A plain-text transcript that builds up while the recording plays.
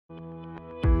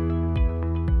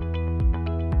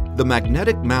The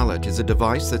magnetic mallet is a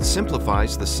device that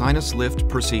simplifies the sinus lift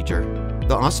procedure.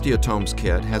 The osteotomes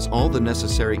kit has all the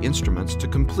necessary instruments to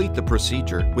complete the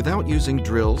procedure without using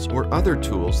drills or other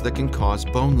tools that can cause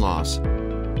bone loss.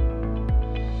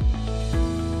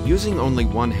 Using only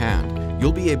one hand,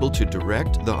 you'll be able to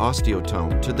direct the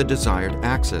osteotome to the desired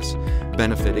axis,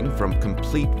 benefiting from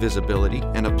complete visibility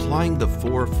and applying the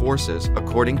 4 forces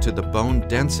according to the bone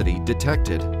density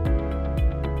detected.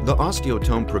 The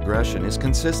osteotome progression is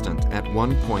consistent at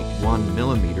 1.1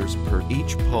 millimeters per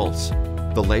each pulse.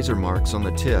 The laser marks on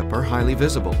the tip are highly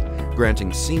visible,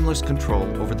 granting seamless control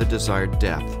over the desired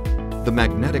depth. The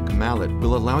magnetic mallet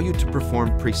will allow you to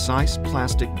perform precise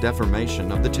plastic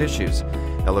deformation of the tissues,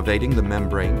 elevating the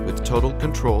membrane with total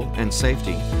control and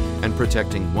safety, and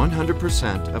protecting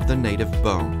 100% of the native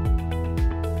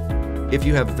bone. If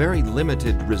you have very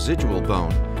limited residual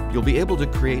bone, you'll be able to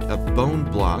create a bone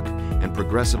block and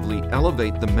progressively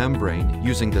elevate the membrane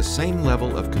using the same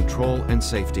level of control and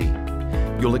safety.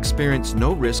 You'll experience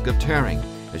no risk of tearing,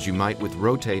 as you might with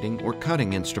rotating or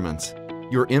cutting instruments.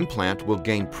 Your implant will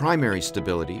gain primary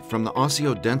stability from the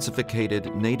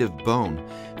osteodensificated native bone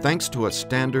thanks to a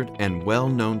standard and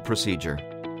well-known procedure: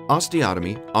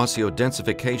 osteotomy,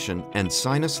 osteodensification, and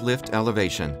sinus lift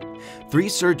elevation. 3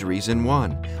 surgeries in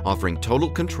one, offering total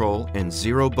control and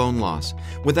 0 bone loss,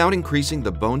 without increasing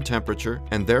the bone temperature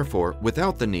and therefore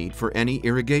without the need for any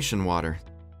irrigation water.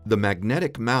 The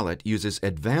magnetic mallet uses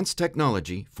advanced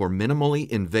technology for minimally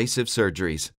invasive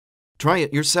surgeries. Try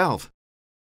it yourself.